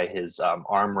framed by his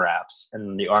arm wraps,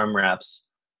 and the arm wraps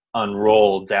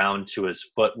unroll down to his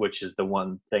foot, which is the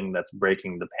one thing that's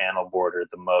breaking the panel border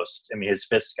the most. I mean, his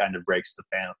fist kind of breaks the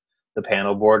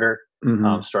panel border.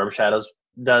 Storm Shadows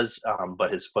does,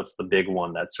 but his foot's the big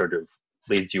one that sort of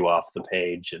leads you off the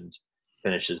page and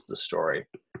finishes the story.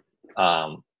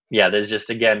 There's just,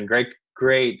 again, great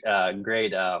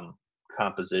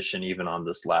composition even on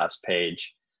this last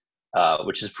page,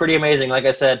 which is pretty amazing. Like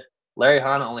I said, Larry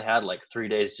Hannah only had like 3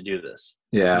 days to do this.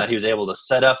 Yeah. And that he was able to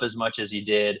set up as much as he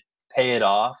did, pay it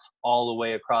off all the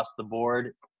way across the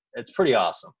board. It's pretty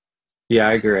awesome. Yeah,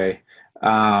 I agree.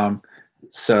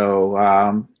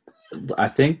 I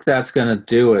think that's going to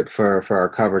do it for our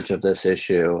coverage of this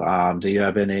issue. Do you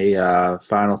have any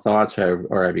final thoughts,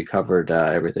 or have you covered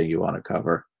everything you want to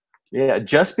cover? Yeah,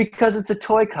 just because it's a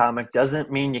toy comic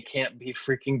doesn't mean you can't be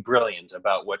freaking brilliant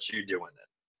about what you're doing.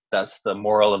 That's the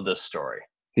moral of this story.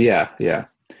 Yeah.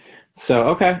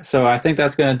 So I think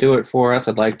that's going to do it for us.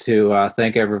 I'd like to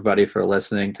thank everybody for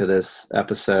listening to this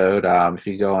episode. If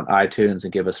you go on iTunes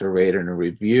and give us a rating and a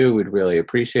review, we'd really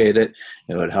appreciate it.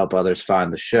 It would help others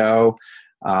find the show.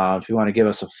 If you want to give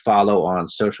us a follow on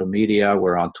social media,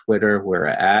 we're on Twitter. We're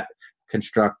at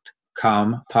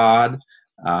ConstructComPod.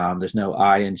 There's no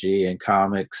ing in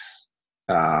comics,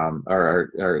 or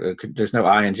there's no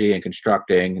ing in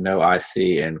constructing, no IC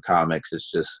in comics. It's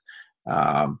just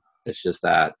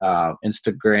that.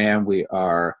 Instagram, we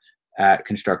are at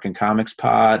Constructing Comics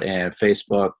Pod, and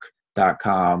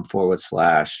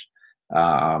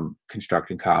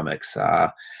Facebook.com/Constructing Comics. I'd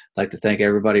like to thank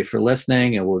everybody for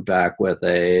listening, and we'll be back with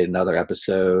another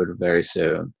episode very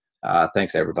soon.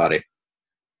 Thanks, everybody.